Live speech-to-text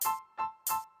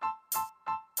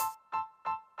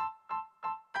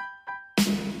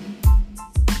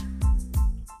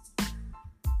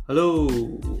Hello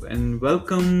and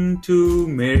welcome to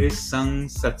Mere Sang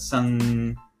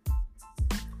Satsang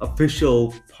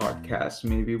official podcast.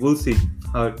 Maybe we'll see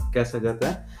how कैसा जाता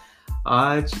है.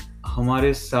 आज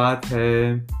हमारे साथ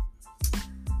है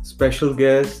special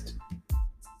guest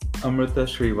Amrita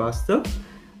Srivastav.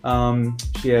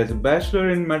 She has a bachelor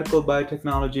in medical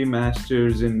biotechnology,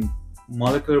 master's in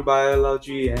molecular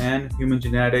biology and human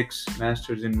genetics,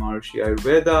 master's in Maharishi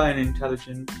Ayurveda and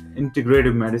intelligent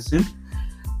integrative medicine.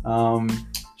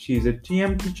 She's a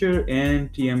TM teacher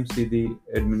and TMCD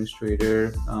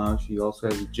administrator. She also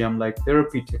has a GEM Light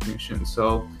therapy technician.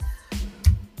 So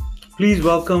please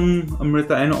welcome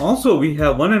Amrita. And also we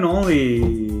have one and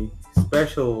only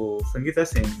special Sangeeta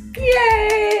Singh.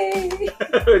 Yay!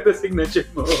 With the signature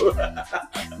move.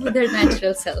 With her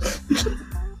natural self.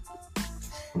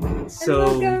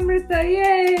 So Welcome, Amrita.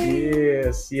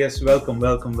 Yay! yes, welcome.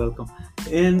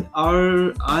 And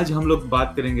आज हम लोग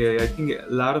बात करेंगे. I think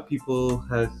a lot of people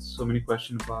have so many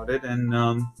questions about it, and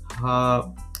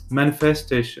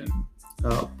manifestation,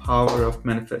 power of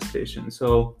manifestation.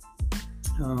 So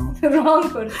Wrong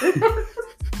person.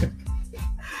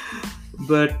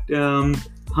 but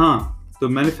हाँ, तो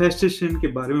manifestation के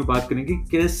बारे में बात करेंगे.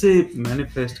 कैसे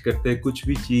manifest करते हैं कुछ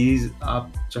भी चीज़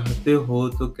आप चाहते हो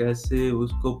तो कैसे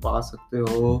उसको पा सकते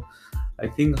हो. I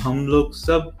think हम लोग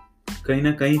सब कहीं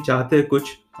ना कहीं चाहते हैं कुछ.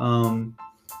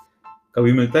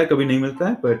 कभी मिलता है कभी नहीं मिलता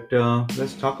है, but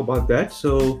let's talk about that.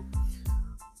 So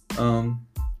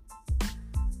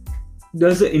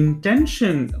does the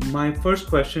intention, my first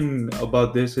question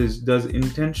about this is, does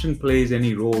intention plays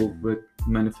any role with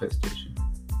manifestation?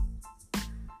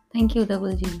 Thank you,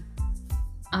 Double G.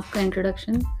 आपका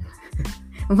introduction.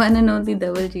 One and only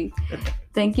Double G.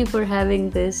 Thank you for having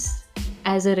this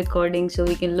as a recording so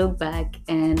we can look back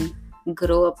and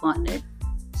grow upon it.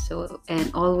 So,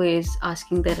 and always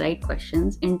asking the right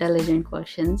questions, intelligent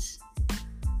questions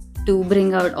to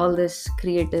bring out all this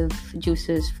creative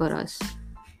juices for us.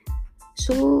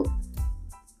 So,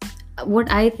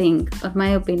 what I think, or my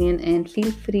opinion, and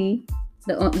feel free,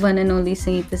 the one and only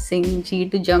Sangeeta Singh Ji,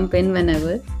 to jump in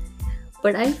whenever.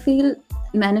 But I feel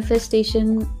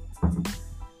manifestation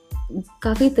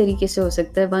काफ़ी तरीके से हो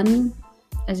सकता है. One,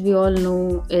 as we all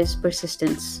know, is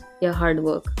persistence या hard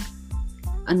work.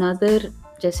 Another,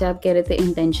 जैसे आप कह रहे थे,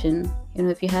 intention. You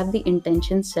know, if you have the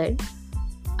intention set,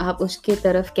 आप उसके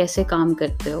तरफ कैसे काम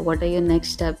करते हो? What are your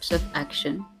next steps of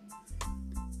action?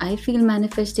 I feel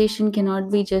manifestation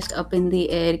cannot be just up in the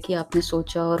air कि आपने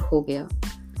सोचा और हो गया.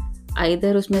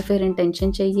 Either उसमें फिर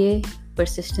intention चाहिए,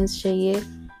 persistence चाहिए,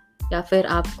 या फिर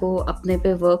आपको अपने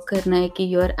पे वर्क करना है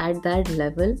कि you are at that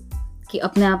level कि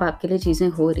अपने आप आपके लिए चीज़ें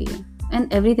हो रही हैं.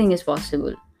 And everything is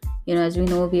possible. You know, as we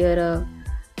know, we are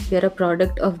a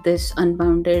product of this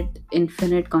unbounded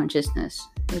infinite consciousness.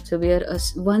 Right? So we are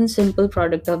one simple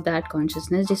product of that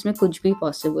consciousness जिसमें कुछ भी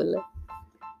possible है.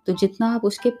 तो जितना आप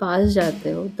उसके पास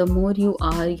जाते हो, the more you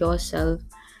are yourself,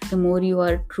 the more you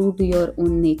are true to your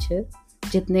own nature,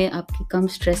 जितने आपके कम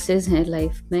stresses हैं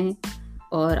लाइफ में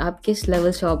और आप किस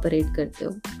लेवल से ऑपरेट करते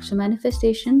हो. सो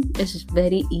manifestation is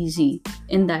very easy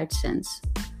in that sense.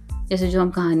 जैसे जो हम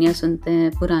कहानियाँ सुनते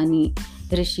हैं, पुरानी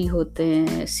ऋषि होते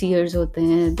हैं, सीयर्स होते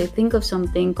हैं, they think of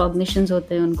something, cognitions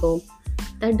होते हैं उनको,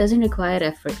 दैट डजंट रिक्वायर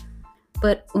एफर्ट.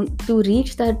 पर टू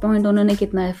रीच दैट पॉइंट उन्होंने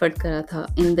कितना एफर्ट करा था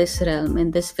in this realm,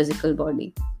 in this physical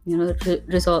body, you know,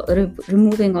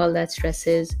 removing all that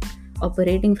stresses,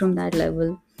 operating from that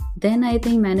level. Then I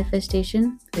think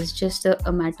manifestation is just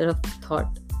a matter of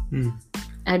thought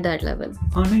at that level.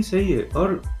 हाँ, नहीं सही है.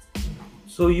 और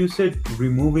so you said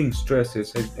removing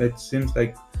stresses. It seems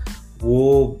like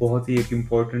वो बहुत ही एक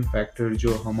important factor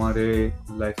जो हमारे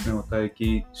life में होता है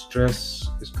कि stress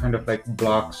is kind of like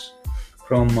blocks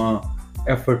from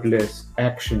effortless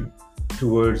action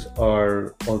towards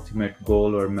our ultimate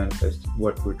goal or manifest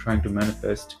what we're trying to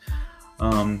manifest.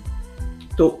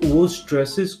 तो वो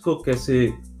stresses को कैसे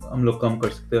हम लोग कम कर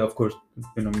सकते हैं? Of course,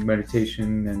 you know,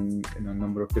 meditation and a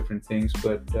number of different things,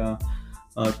 but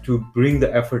to bring the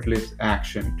effortless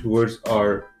action towards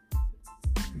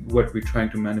what we're trying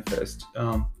to manifest.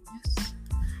 Yes.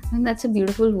 And that's a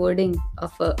beautiful wording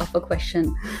of a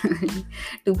question.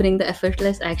 To bring the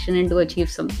effortless action and to achieve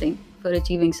something, for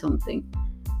achieving something.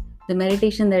 The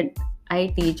meditation that I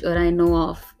teach or I know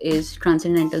of is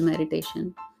transcendental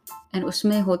meditation. And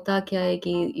उसमें होता क्या है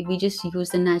कि we just use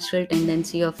the natural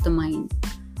tendency of the mind.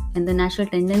 And the natural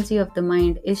tendency of the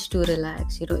mind is to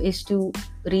relax, you know, is to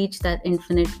reach that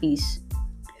infinite peace.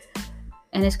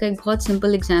 And इसका एक बहुत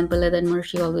simple example है that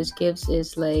Maharishi always gives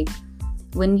is like,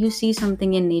 when you see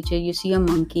something in nature, you see a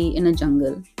monkey in a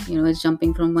jungle. You know, it's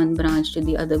jumping from one branch to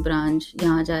the other branch.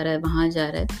 यहाँ जा रहा है, वहाँ जा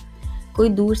रहा है. कोई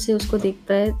दूर से उसको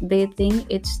देखता है, they think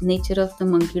it's nature of the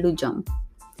monkey to jump.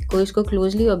 कोई उसको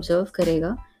closely observe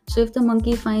करेगा, so if the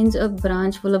monkey finds a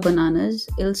branch full of bananas,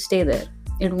 it'll stay there,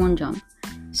 it won't jump.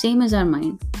 Same as our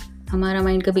mind. हमारा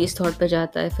mind कभी इस thought पे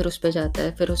जाता है, फिर उस पे जाता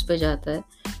है, फिर उस पे जाता है.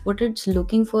 What it's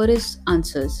looking for is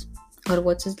answers, or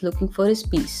what it's looking for is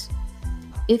peace.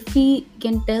 If we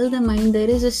can tell the mind there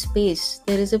is a space,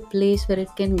 there is a place where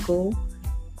it can go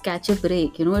catch a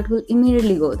break, it will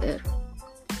immediately go there.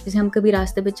 जैसे हम कभी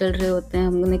रास्ते पे चल रहे होते हैं,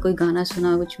 हमने कोई गाना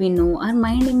सुना which we know, our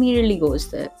mind immediately goes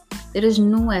there. There is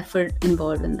no effort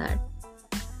involved in that.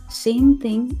 Same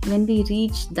thing when we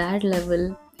reach that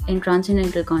level in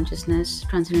transcendental consciousness,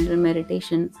 transcendental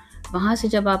meditation, वहाँ से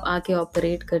जब आप आके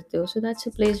ऑपरेट करते हो, so that's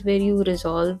a place where you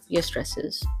resolve your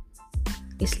stresses.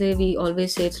 इसलिए we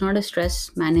always say it's not a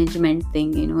stress management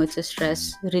thing, it's a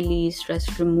stress release, stress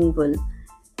removal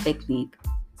technique.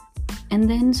 And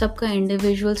then सबका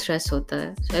individual stress होता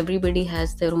है. So everybody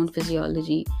has their own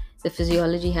physiology. The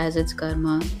physiology has its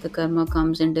karma. The karma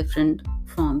comes in different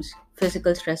forms.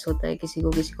 Physical stress होता है, किसी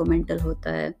को mental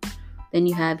होता है. Then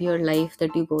you have your life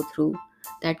that you go through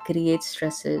that creates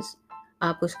stresses.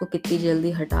 आप उसको कितनी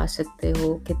जल्दी हटा सकते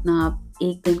हो, कितना आप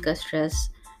एक दिन का स्ट्रेस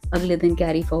अगले दिन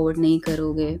कैरी फॉरवर्ड नहीं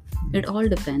करोगे. It all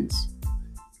depends.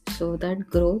 So that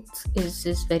growth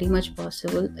is very much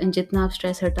possible. And जितना आप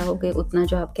स्ट्रेस हटाओगे उतना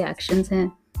जो आपके एक्शंस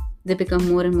हैं, they become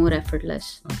more and more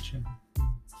effortless. अच्छा.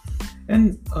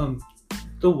 And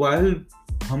तो while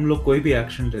हम लोग कोई भी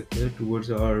एक्शन लेते हैं towards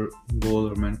our goal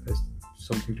or manifest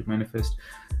something to manifest,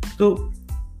 तो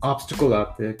obstacle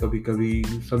आते हैं कभी कभी,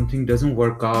 something doesn't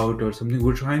work out or something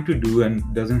we're trying to do and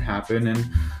doesn't happen, and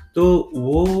तो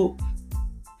वो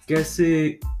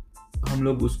कैसे हम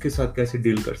लोग उसके साथ कैसे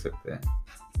डील कर सकते हैं?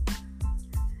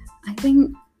 I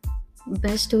think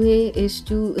best way is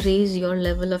to raise your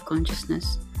level of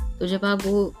consciousness. तो जब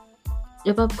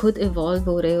आप खुद evolve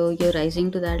हो रहे हो, you're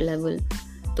rising to that level,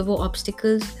 तो वो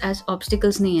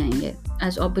obstacles नहीं आएंगे,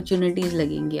 as opportunities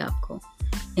लगेंगी आपको.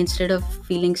 Instead of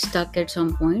feeling stuck at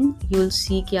some point, you will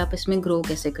see कि आप इसमें grow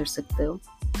कैसे कर सकते हो.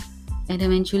 And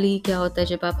eventually क्या होता है,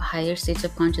 जब आप higher states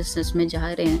of consciousness में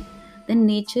जा रहे हैं, then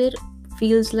nature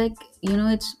feels like,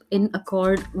 it's in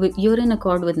accord with, you're in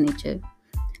accord with nature.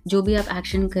 जो भी आप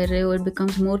एक्शन कर रहे हो, it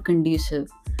becomes more conducive.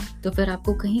 तो फिर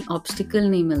आपको कहीं obstacle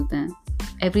नहीं मिलते हैं.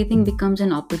 Everything becomes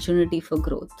an opportunity for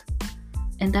growth.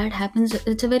 And that happens,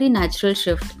 it's a very natural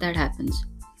shift that happens.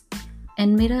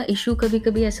 And मेरा issue कभी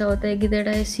कभी ऐसा होता है कि that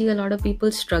I see a lot of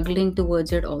people struggling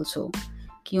towards it also.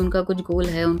 कि उनका कुछ goal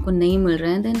है, उनको नहीं मिल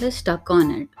रहा है, then they're stuck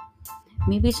on it.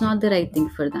 Maybe it's not the right thing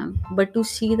for them. But to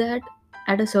see that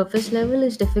at a surface level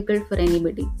is difficult for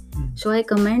anybody. So I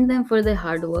commend them for their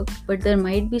hard work, but there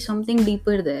might be something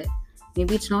deeper there.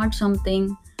 Maybe it's not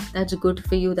something that's good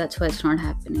for you, that's why it's not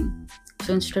happening.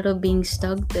 So instead of being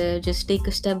stuck there, just take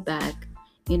a step back,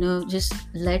 just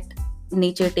let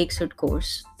nature take its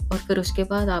course. और फिर उसके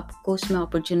बाद आपको उसमें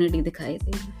opportunity दिखाई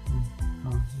देगी.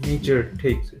 Nature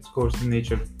takes its course and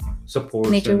nature supports.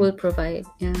 Nature will provide,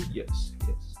 yeah. Yes.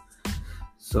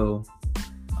 So,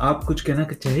 आप कुछ कहना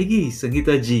चाहेगी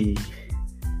संगीता जी?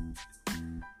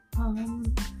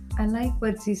 I like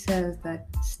what she says, that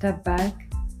step back,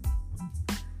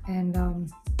 and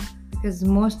because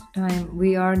most of the time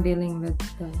we are dealing with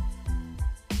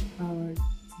our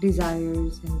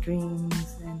desires and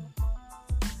dreams and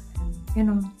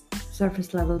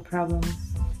surface level problems,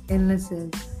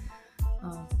 illnesses,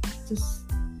 just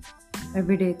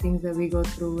everyday things that we go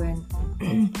through,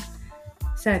 and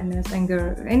sadness,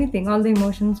 anger, anything, all the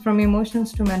emotions, from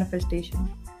emotions to manifestation.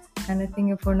 And I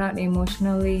think if we're not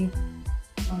emotionally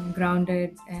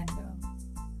grounded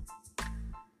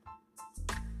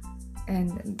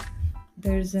and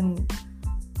there's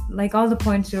like all the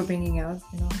points you're bringing out,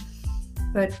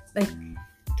 but like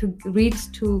to reach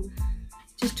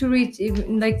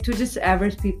even like to just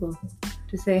average people,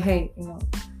 to say, hey,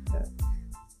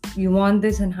 you want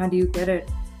this and how do you get it?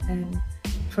 And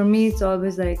for me, it's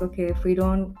always like, okay, if we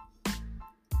don't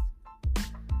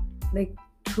like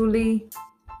truly,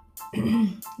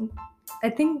 I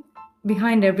think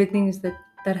behind everything is that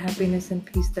happiness and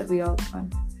peace that we all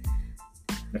want.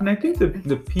 And I think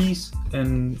the peace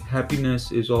and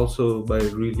happiness is also by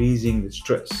releasing the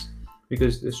stress,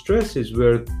 because the stress is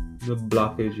where the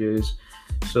blockage is.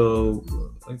 So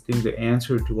I think the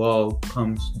answer to all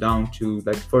comes down to,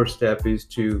 like, first step is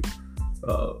to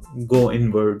go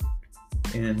inward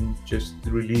and just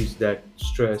release that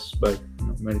stress by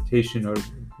meditation or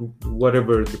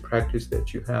whatever the practice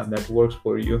that you have that works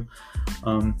for you.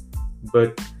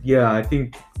 But yeah, I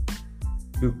think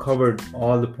you covered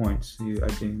all the points. I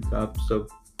think आप सब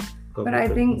But I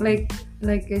think like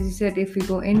as you said, if we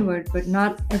go inward, but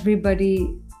not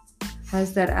everybody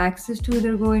has that access to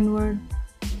either go inward,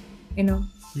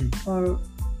 or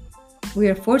we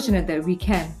are fortunate that we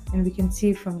can, and we can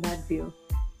see from that view.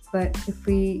 But if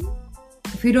we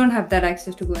don't have that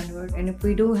access to go inward, and if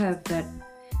we do have that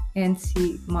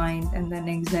antsy mind and then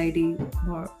anxiety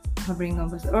more hovering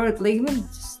over us, or like even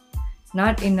just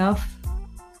not enough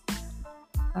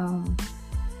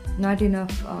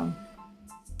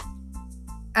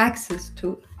access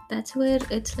to. That's where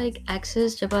it's like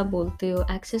access. जब आप बोलते हो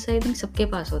access, I think सबके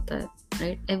पास होता है,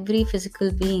 right? Every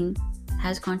physical being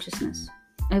has consciousness.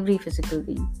 Every physical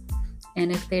being,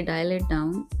 and if they dial it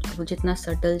down, वो जितना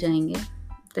subtle जाएंगे,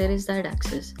 there is that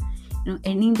access.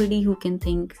 Anybody who can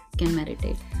think can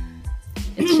meditate.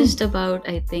 It's just about,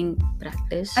 I think,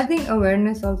 practice. I think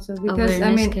awareness also, because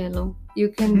awareness you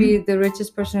can be the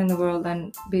richest person in the world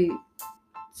and be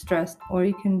stressed, or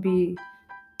you can be.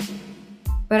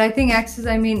 But I think access,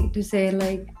 to say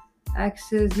like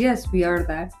access, yes, we are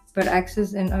that, but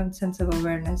access in a sense of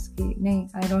awareness.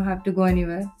 I don't have to go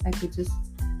anywhere. I could just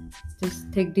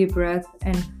take deep breath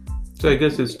and. So I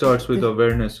guess it starts with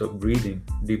awareness of breathing,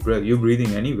 deep breath. You're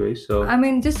breathing anyway, so.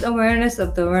 Just awareness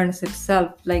of the awareness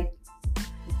itself. Like,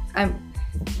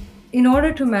 in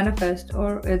order to manifest,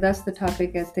 or that's the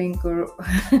topic, I think, or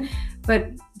but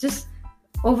just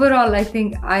overall, I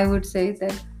think I would say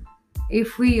that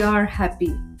if we are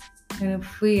happy and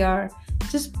if we are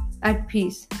just at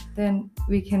peace, then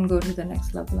we can go to the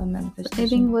next level of manifestation. I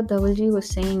think what Dhaval ji was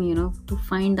saying, to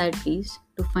find that peace,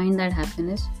 to find that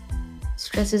happiness,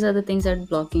 stresses are the things that are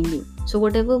blocking you. So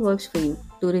whatever works for you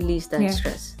to release that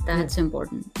stress, that's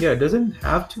important. Yeah, it doesn't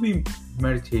have to be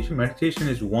meditation. Meditation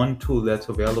is one tool that's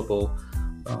available,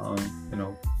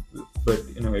 but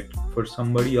for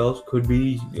somebody else could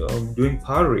be doing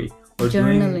pottery, or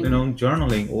journaling. doing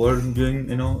journaling, or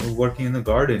doing working in the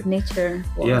garden, nature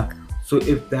walk. Yeah, so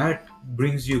if that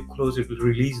brings you closer to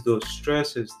release those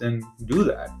stresses, then do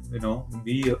that.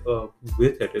 Be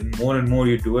with it, and more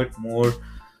you do it, more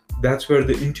that's where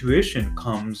the intuition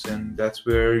comes, and that's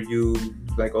where you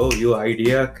like, your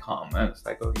idea come, and it's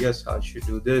like, oh yes, I should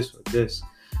do this or this.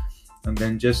 And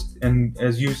then and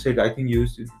as you said, I think you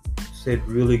said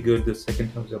really good the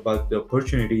second time about the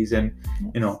opportunities, and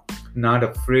not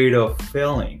afraid of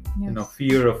failing. Yes.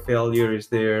 Fear of failure is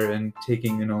there, and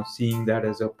taking seeing that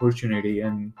as opportunity,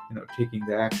 and taking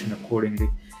the action accordingly.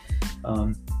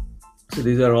 So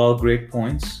these are all great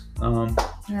points.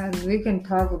 We can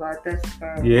talk about this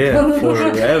for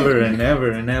forever and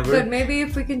ever and ever. But maybe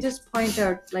if we can just point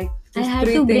out, like, I had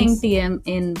to bring TM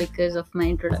in because of my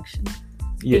introduction.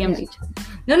 TM teacher.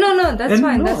 No, that's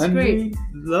fine. That's great. We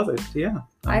love it. Yeah.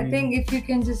 I think if you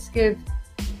can just give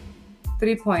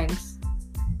 3 points,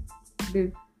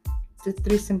 just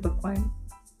 3 simple points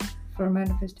for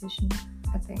manifestation,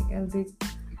 I think it'll be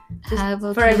just have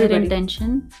a for clear everybody.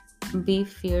 intention, be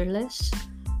fearless,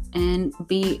 and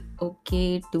be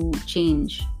okay to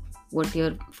change what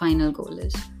your final goal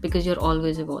is, because you're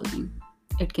always evolving.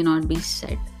 It cannot be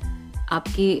set.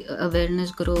 आपकी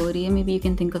awareness grow हो रही है, maybe you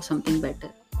can think of something better.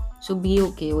 So be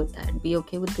okay with that. Be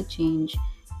okay with the change.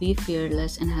 Be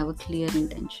fearless and have a clear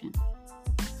intention.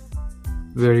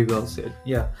 Very well said.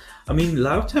 Yeah. A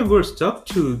lot of time we're stuck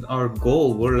to our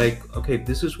goal. We're like, okay,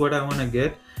 this is what I want to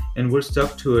get, and we're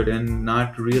stuck to it, and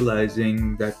not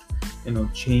realizing that,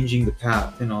 changing the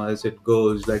path, as it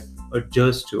goes, like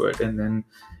adjust to it. And then,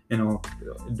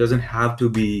 it doesn't have to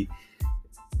be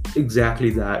exactly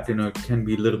that, it can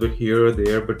be a little bit here or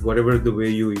there, but whatever the way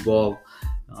you evolve,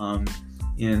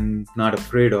 and not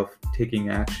afraid of taking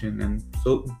action. And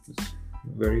so it's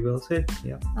very well said.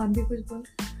 Yeah. आप भी कुछ बोल?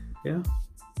 Yeah.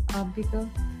 आप भी कहो?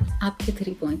 आपके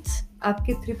 3 points.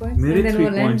 आपके 3 points? Maybe 3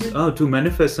 points. To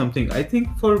manifest something. I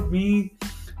think for me,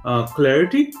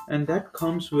 clarity, and that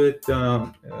comes with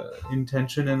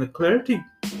intention, and the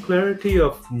clarity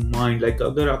of mind. Like,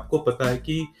 अगर आपको पता है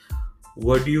कि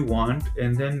what do you want,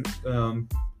 and then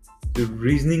the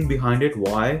reasoning behind it,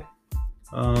 why,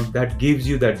 that gives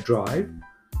you that drive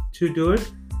to do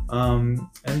it, and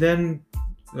then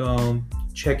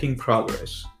checking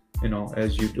progress,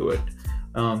 as you do it,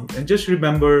 and just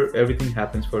remember everything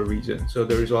happens for a reason. So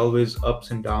there is always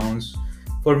ups and downs.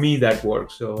 For me, that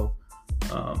works. So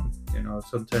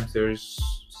sometimes there's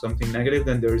something negative,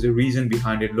 then there is a reason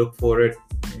behind it. Look for it.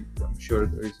 I'm sure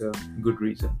there is a good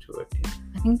reason to it. Yeah.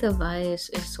 I think the why is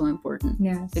so important.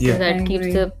 Yes. Because that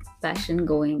keeps the passion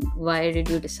going. Why did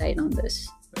you decide on this?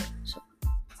 So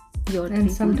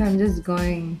and sometimes just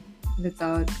going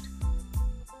without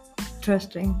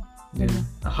trusting. Yeah.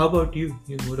 How about you?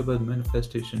 What about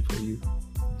manifestation for you?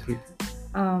 3.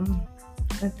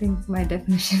 I think my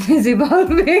definition is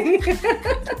evolving.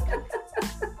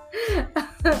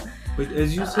 But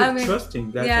as you said, I mean,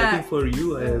 trusting. That's I yeah. think for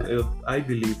you, I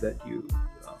believe that you.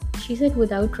 She said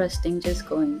without trusting, just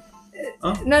going.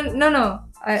 No.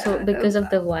 So because of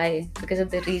the why, because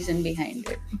of the reason behind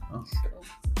it. Oh.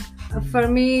 So, for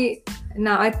me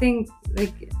now, I think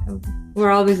like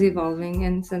we're always evolving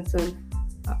in sense of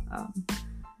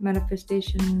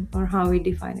manifestation or how we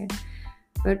define it.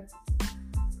 But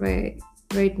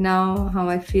right now, how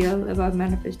I feel about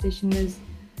manifestation is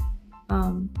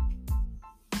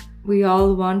we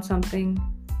all want something,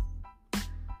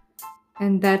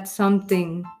 and that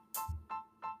something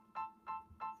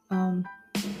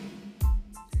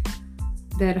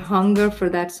that hunger for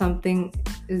that something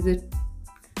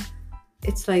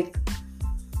it's like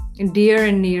dear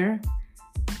and near.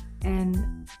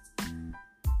 And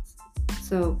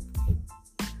so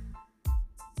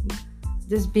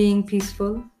just being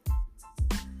peaceful,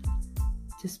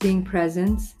 just being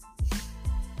present,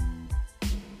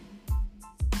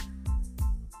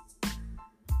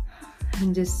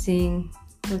 and just seeing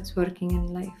what's working in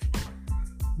life.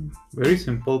 Very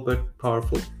simple but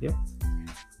powerful. Yeah.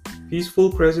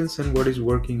 Peaceful presence and what is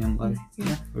working in life.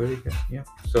 Yeah, very good. Yeah.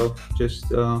 So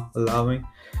just allowing.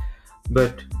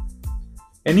 But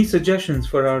any suggestions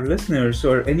for our listeners,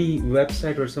 or any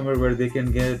website or somewhere where they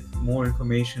can get more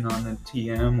information on a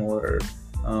TM, or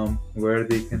where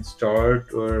they can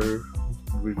start or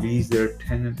release their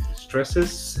 10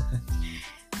 stresses?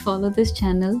 follow this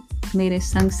channel, Mere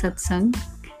Sang Satsang,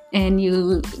 and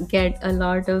you'll get a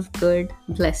lot of good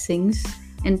blessings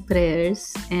and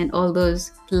prayers and all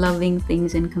those loving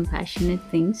things and compassionate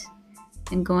things.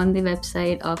 And go on the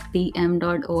website of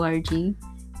tm.org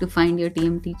to find your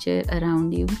TM teacher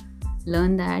around you.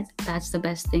 Learn that. That's the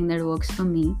best thing that works for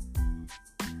me.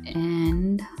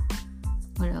 And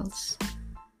what else?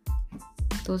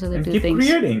 Those are the And two keep things.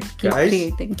 creating, Keep guys.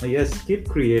 creating. Yes, keep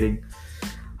creating.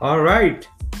 All right,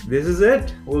 this is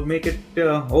it. We'll make it.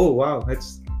 Oh wow,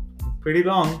 it's pretty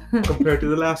long compared to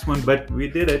the last one, but we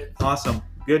did it. Awesome.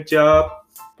 Good job.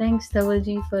 Thanks, Double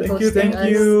G, for Thank hosting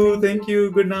you. us. Thank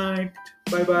you. Good night.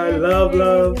 Bye bye. Yay, Love.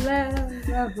 love.